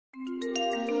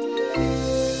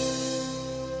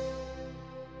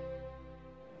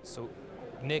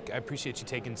Nick, I appreciate you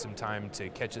taking some time to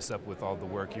catch us up with all the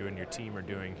work you and your team are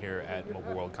doing here at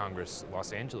Mobile World Congress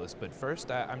Los Angeles. But first,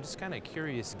 I'm just kind of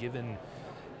curious, given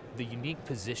the unique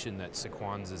position that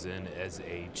Sequans is in as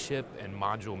a chip and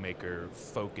module maker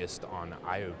focused on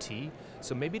IoT.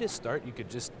 So maybe to start, you could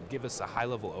just give us a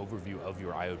high-level overview of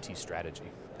your IoT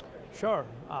strategy. Sure.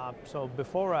 So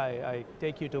before I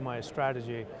take you to my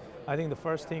strategy, I think the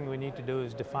first thing we need to do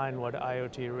is define what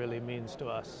IoT really means to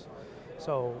us.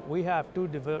 So we have two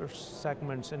diverse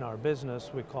segments in our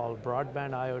business we call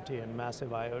broadband IoT and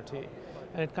massive IoT.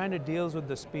 And it kind of deals with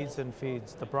the speeds and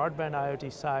feeds. The broadband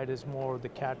IoT side is more the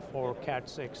Cat 4, Cat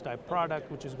 6 type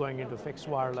product, which is going into fixed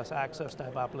wireless access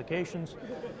type applications.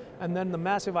 And then the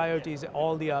massive IoT is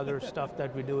all the other stuff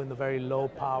that we do in the very low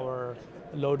power,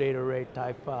 low data rate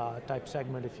type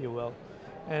segment, if you will.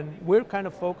 And we're kind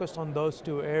of focused on those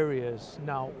two areas.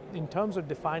 Now, in terms of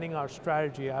defining our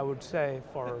strategy, I would say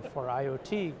for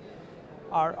IoT,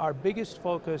 our biggest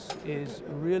focus is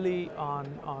really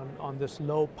on this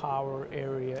low power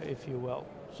area, if you will.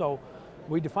 So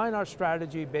we define our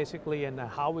strategy basically and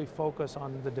how we focus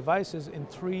on the devices in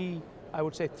three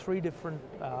different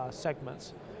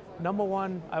segments. Number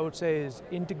one, I would say, is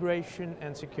integration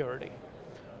and security.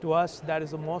 To us, that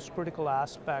is the most critical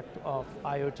aspect of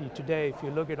IoT today. If you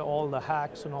look at all the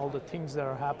hacks and all the things that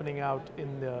are happening out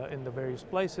in the various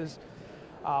places,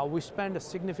 we spend a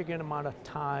significant amount of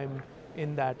time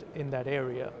in that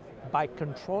area. By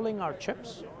controlling our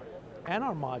chips and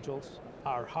our modules,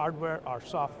 our hardware, our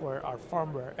software, our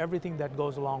firmware, everything that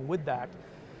goes along with that,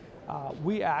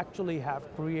 we actually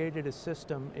have created a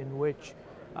system in which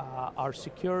our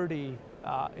security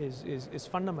is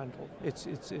fundamental.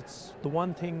 It's the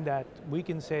one thing that we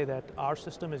can say that our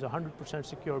system is 100%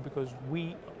 secure because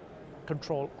we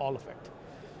control all of it.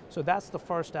 So that's the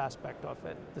first aspect of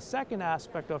it. The second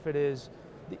aspect of it is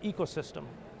the ecosystem.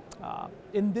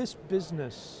 In this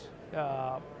business,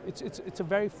 it's a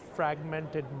very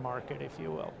fragmented market, if you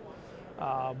will.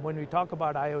 When we talk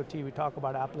about IoT, we talk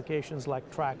about applications like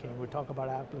tracking, we talk about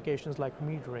applications like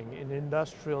metering. In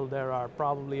industrial, there are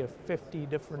probably 50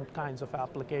 different kinds of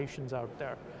applications out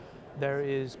there. There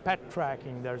is pet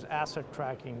tracking, there's asset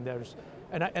tracking,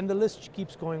 and the list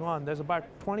keeps going on. There's about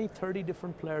 20, 30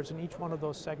 different players in each one of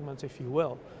those segments, if you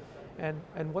will.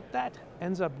 And what that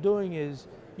ends up doing is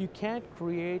you can't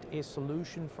create a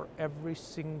solution for every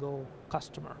single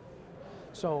customer.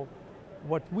 So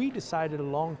what we decided a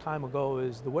long time ago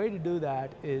is the way to do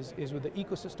that is with the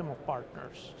ecosystem of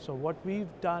partners. So what we've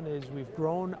done is we've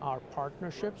grown our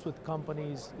partnerships with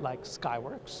companies like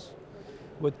Skyworks,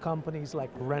 with companies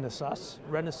like Renesas.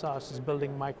 Renesas is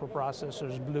building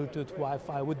microprocessors, Bluetooth,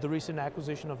 Wi-Fi. With the recent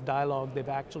acquisition of Dialog, they've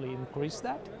actually increased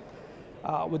that.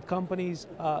 With companies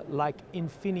like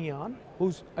Infineon,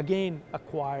 who's again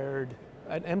acquired,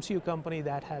 an MCU company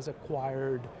that has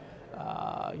acquired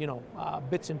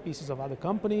bits and pieces of other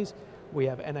companies. We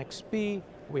have NXP,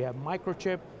 we have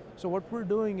Microchip. So what we're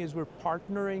doing is we're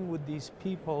partnering with these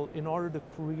people in order to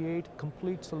create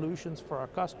complete solutions for our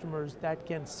customers that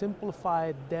can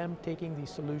simplify them taking these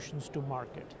solutions to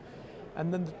market.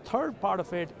 And then the third part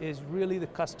of it is really the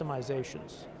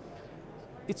customizations.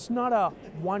 It's not a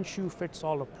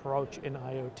one-shoe-fits-all approach in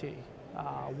IoT.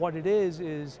 What it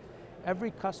is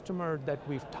every customer that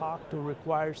we've talked to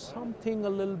requires something a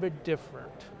little bit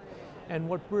different. And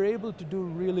what we're able to do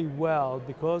really well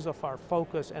because of our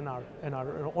focus and our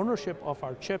ownership of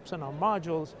our chips and our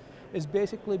modules is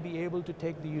basically be able to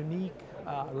take the unique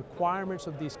requirements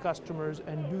of these customers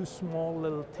and do small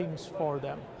little things for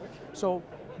them. So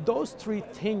those three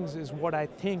things is what I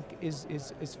think is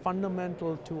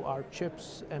fundamental to our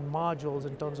chips and modules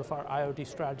in terms of our IoT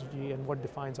strategy and what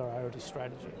defines our IoT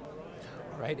strategy.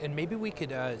 Right, and maybe we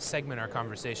could segment our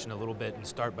conversation a little bit and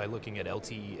start by looking at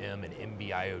LTE-M and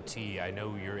NB-IoT. I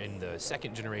know you're in the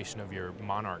second generation of your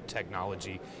Monarch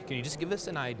technology. Can you just give us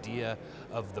an idea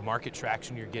of the market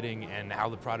traction you're getting and how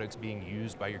the product's being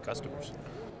used by your customers?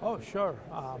 Oh, sure.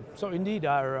 So indeed,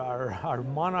 our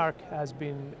Monarch has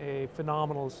been a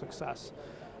phenomenal success.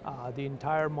 The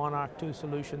entire Monarch 2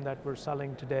 solution that we're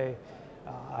selling today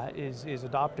is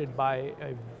adopted by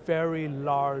a very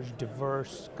large,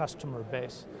 diverse customer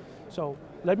base. So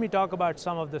let me talk about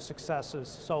some of the successes.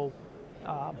 So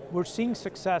we're seeing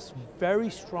success,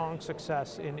 very strong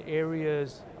success in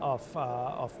areas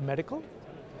of medical,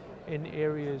 in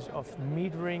areas of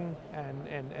metering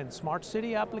and smart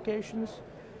city applications.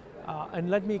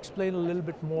 And let me explain a little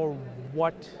bit more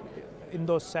what in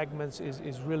those segments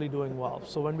is really doing well.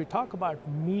 So when we talk about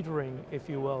metering, if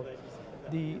you will,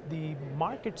 the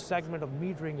market segment of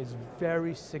metering is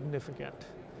very significant.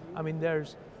 I mean,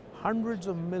 there's hundreds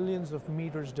of millions of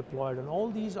meters deployed, and all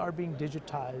these are being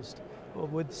digitized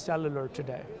with cellular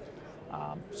today.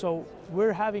 So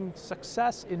we're having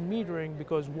success in metering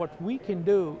because what we can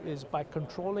do is by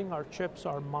controlling our chips,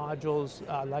 our modules,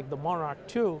 like the Monarch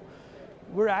 2,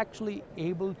 we're actually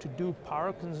able to do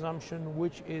power consumption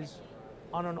which is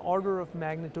on an order of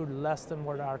magnitude less than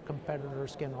what our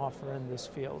competitors can offer in this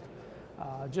field.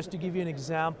 Just to give you an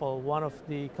example, one of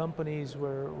the companies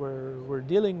we're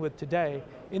dealing with today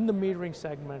in the metering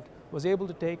segment was able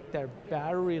to take their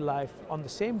battery life on the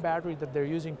same battery that they're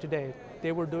using today.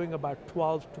 They were doing about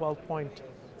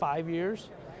 12.5 years,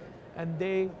 and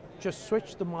they just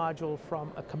switched the module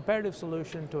from a competitive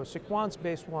solution to a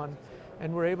Sequans-based one,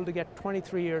 and were able to get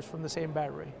 23 years from the same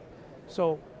battery.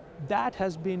 So that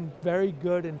has been very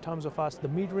good in terms of us. The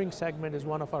metering segment is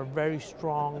one of our very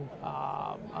strong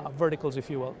verticals, if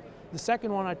you will. The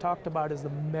second one I talked about is the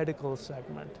medical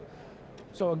segment.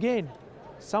 So again,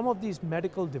 some of these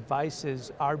medical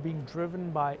devices are being driven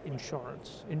by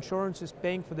insurance. Insurance is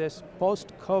paying for this.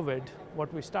 Post-COVID,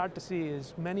 what we start to see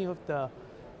is many of the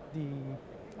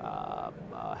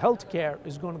healthcare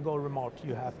is going to go remote.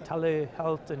 You have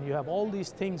telehealth and you have all these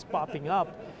things popping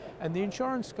up, and the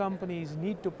insurance companies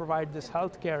need to provide this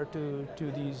healthcare to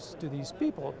these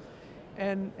people.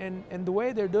 And the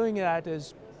way they're doing that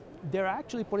is they're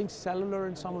actually putting cellular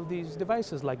in some of these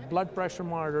devices, like blood pressure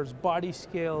monitors, body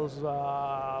scales,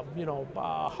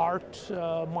 heart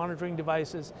monitoring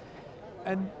devices.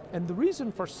 And the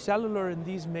reason for cellular in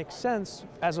these makes sense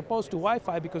as opposed to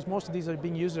Wi-Fi, because most of these are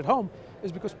being used at home,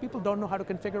 is because people don't know how to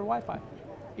configure Wi-Fi.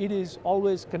 It is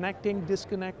always connecting,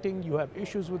 disconnecting. You have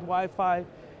issues with Wi-Fi.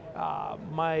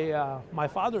 My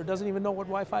father doesn't even know what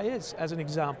Wi-Fi is, as an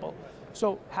example.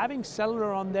 So having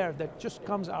cellular on there that just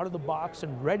comes out of the box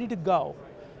and ready to go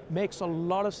makes a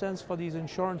lot of sense for these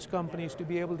insurance companies to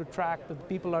be able to track that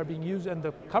people are being used and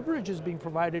the coverage is being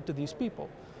provided to these people.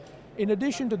 In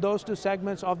addition to those two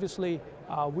segments, obviously,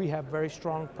 we have very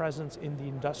strong presence in the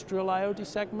industrial IoT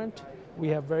segment. We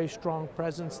have very strong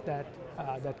presence that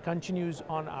continues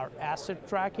on our asset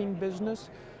tracking business.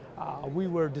 We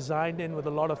were designed in with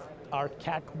a lot of our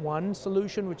Cat 1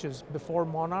 solution, which is before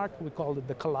Monarch. We called it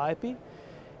the Calliope.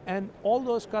 And all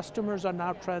those customers are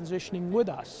now transitioning with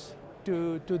us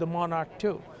to the Monarch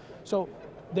 2. So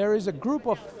there is a group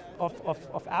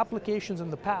of applications in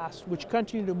the past which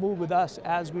continue to move with us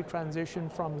as we transition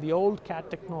from the old Cat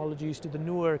technologies to the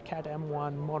newer Cat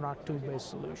M1 Monarch 2 based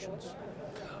solutions.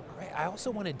 I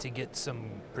also wanted to get some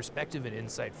perspective and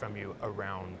insight from you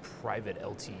around private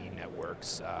LTE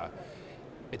networks.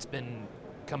 It's been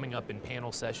coming up in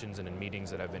panel sessions and in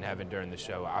meetings that I've been having during the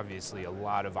show. Obviously a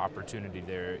lot of opportunity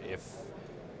there if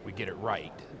we get it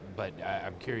right, but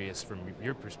I'm curious from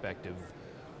your perspective,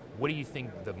 what do you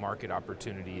think the market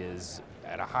opportunity is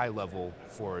at a high level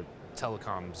for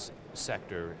telecoms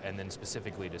sector, and then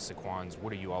specifically to Sequans?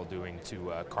 What are you all doing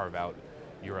to carve out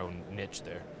your own niche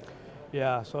there?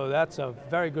 Yeah, so that's a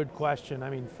very good question. I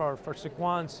mean, for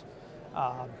Sequans,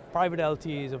 private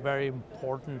LTE is a very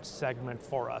important segment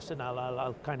for us, and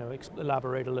I'll kind of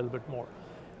elaborate a little bit more.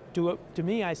 To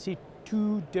me, I see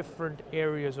two different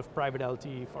areas of private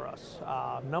LTE for us.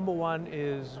 Number one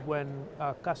is when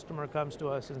a customer comes to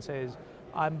us and says,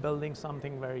 I'm building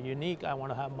something very unique, I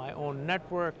want to have my own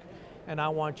network, and I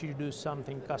want you to do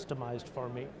something customized for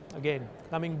me. Again,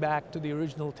 coming back to the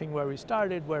original thing where we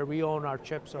started, where we own our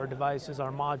chips, our devices,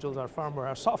 our modules, our firmware,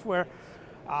 our software,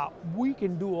 we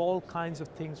can do all kinds of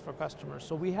things for customers.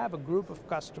 So we have a group of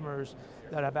customers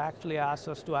that have actually asked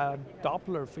us to add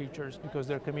Doppler features because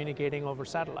they're communicating over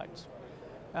satellites.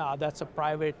 That's a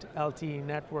private LTE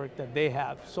network that they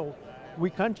have. So we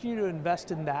continue to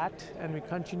invest in that, and we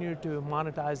continue to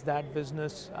monetize that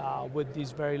business with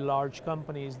these very large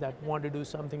companies that want to do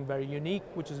something very unique,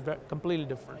 which is completely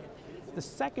different. The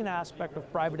second aspect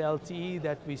of private LTE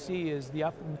that we see is the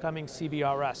up-and-coming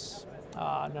CBRS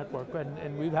network,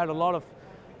 and we've had a lot of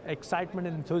excitement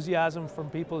and enthusiasm from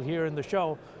people here in the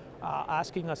show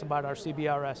asking us about our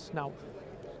CBRS. Now,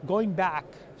 going back,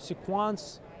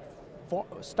 Sequans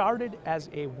started as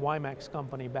a WiMAX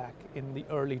company back in the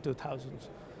early 2000s.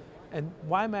 And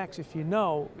WiMAX, if you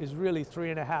know, is really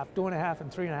 2.5 and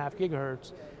 3.5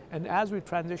 gigahertz. And as we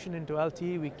transitioned into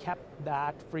LTE, we kept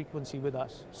that frequency with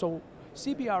us. So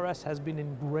CBRS has been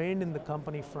ingrained in the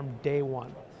company from day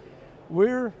one.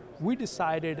 We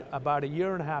decided about 1.5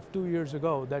 years, 2 years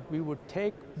ago that we would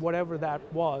take whatever that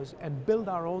was and build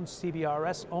our own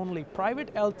CBRS only,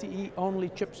 private LTE only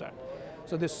chipset.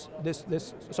 So this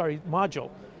module.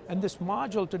 And this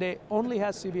module today only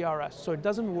has CBRS, so it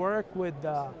doesn't work with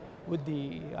with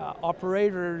the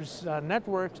operators'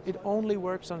 networks, it only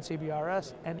works on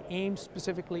CBRS and aims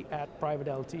specifically at private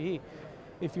LTE.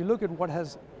 If you look at what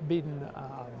has been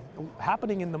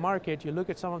happening in the market, you look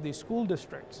at some of these school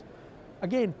districts.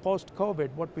 Again,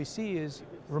 post-COVID, what we see is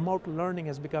remote learning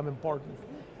has become important.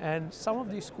 And some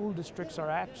of these school districts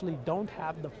actually don't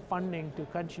have the funding to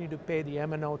continue to pay the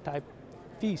MNO type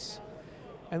fees.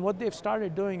 And what they've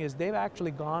started doing is they've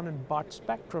actually gone and bought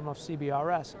spectrum of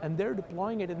CBRS, and they're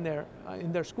deploying it in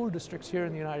their school districts here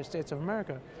in the United States of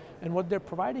America. And what they're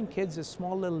providing kids is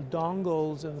small little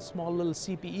dongles and small little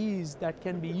CPEs that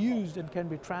can be used and can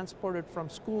be transported from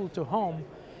school to home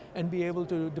and be able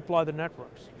to deploy the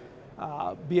networks,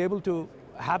 be able to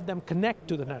have them connect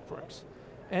to the networks.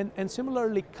 And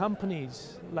similarly,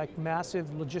 companies like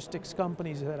massive logistics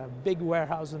companies that have big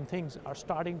warehouses and things are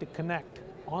starting to connect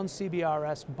on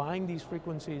CBRS, buying these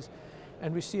frequencies,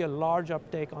 and we see a large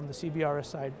uptake on the CBRS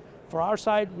side. For our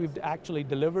side, we've actually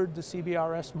delivered the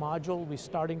CBRS module. We're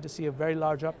starting to see a very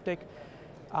large uptake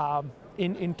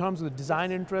in terms of the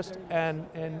design interest, and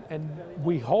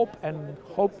we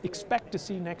expect to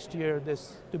see next year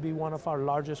this to be one of our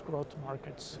largest growth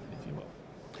markets, if you will.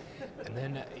 And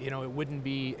then, it wouldn't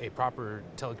be a proper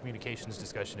telecommunications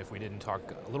discussion if we didn't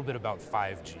talk a little bit about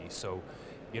 5G. So,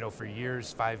 for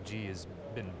years, 5G has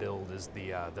been billed as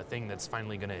the thing that's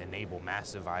finally going to enable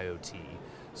massive IoT.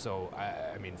 So,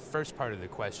 I mean, first part of the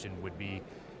question would be,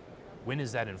 when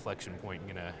is that inflection point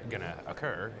gonna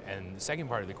occur? And the second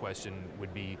part of the question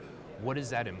would be, what does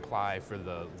that imply for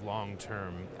the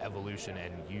long-term evolution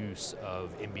and use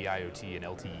of NB-IoT and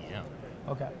LTE-M?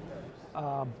 Okay.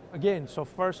 Again, so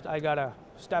first I gotta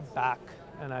step back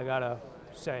and I gotta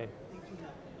say,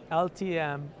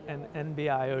 LTE-M and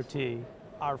NB-IoT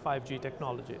are 5G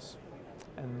technologies.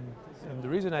 And the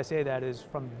reason I say that is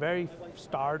from the very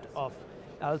start of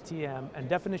LTE-M and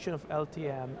definition of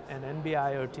LTE-M and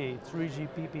NB-IoT,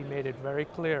 3GPP made it very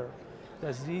clear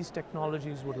that these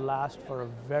technologies would last for a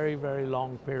very, very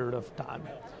long period of time.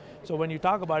 So when you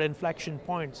talk about inflection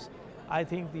points, I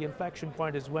think the inflection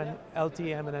point is when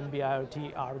LTE-M and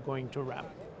NB-IoT are going to ramp.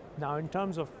 Now in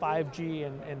terms of 5G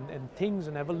and things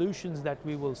and evolutions that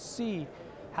we will see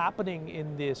happening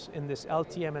in this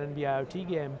LTE-M and NB-IoT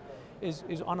game is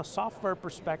on a software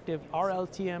perspective, our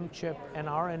LTE-M chip and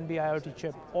our NB-IoT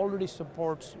chip already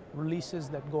supports releases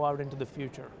that go out into the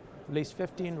future. Release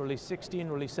 15, release 16,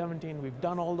 release 17, we've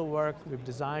done all the work, we've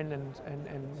designed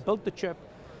and built the chip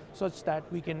such that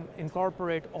we can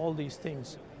incorporate all these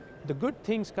things. The good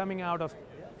things coming out of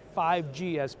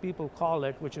 5G, as people call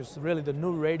it, which is really the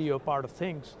new radio part of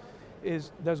things,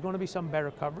 is there's going to be some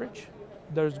better coverage,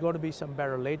 there's going to be some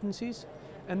better latencies,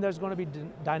 and there's going to be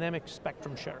dynamic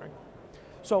spectrum sharing.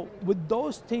 So with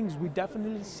those things, we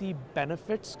definitely see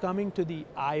benefits coming to the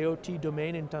IoT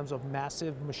domain in terms of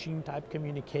massive machine type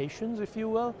communications, if you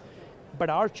will, but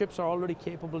our chips are already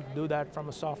capable to do that from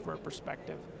a software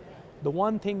perspective. The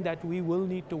one thing that we will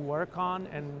need to work on,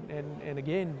 and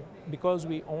again, because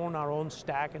we own our own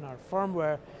stack and our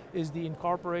firmware, is the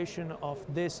incorporation of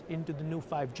this into the new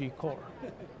 5G core.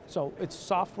 So it's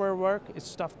software work, it's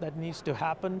stuff that needs to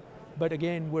happen, but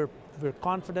again, we're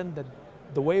confident that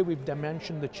the way we've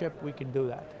dimensioned the chip, we can do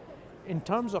that. In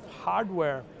terms of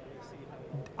hardware,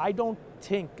 I don't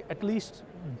think, at least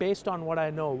based on what I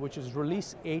know, which is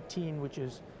release 18, which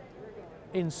is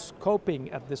in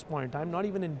scoping at this point in time, not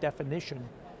even in definition,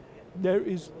 there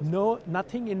is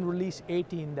nothing in release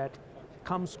 18 that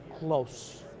comes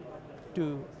close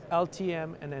to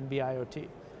LTE-M and NB-IoT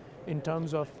in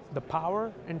terms of the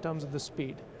power, in terms of the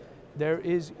speed. There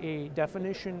is a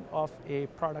definition of a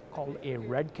product called a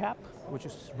red cap, which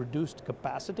is reduced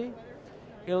capacity.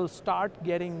 It'll start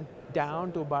getting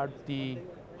down to about the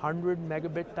 100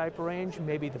 megabit type range,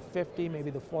 maybe the 50,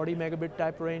 maybe the 40 megabit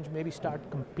type range, maybe start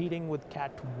competing with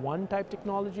Cat1 type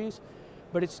technologies,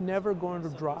 but it's never going to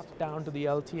drop down to the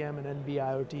LTE-M and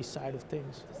NB-IoT side of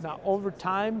things. Now over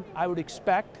time, I would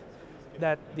expect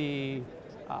that the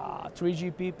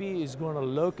 3GPP is going to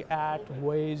look at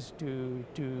ways to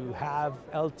have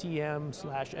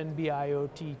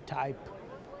LTE-M/NB-IoT type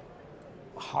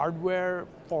hardware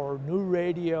for new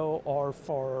radio or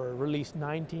for release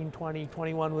 19, 20,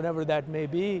 21, whatever that may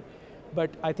be, but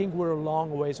I think we're a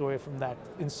long ways away from that.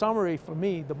 In summary, for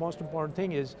me, the most important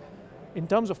thing is, in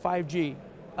terms of 5G,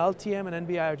 LTE-M and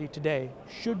NB-IoT today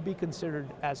should be considered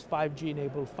as 5G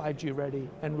enabled, 5G ready,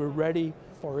 and we're ready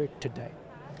for it today.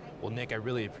 Well, Nick, I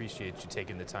really appreciate you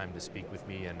taking the time to speak with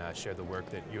me and share the work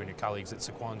that you and your colleagues at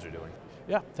Sequans are doing.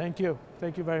 Yeah, thank you.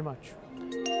 Thank you very much.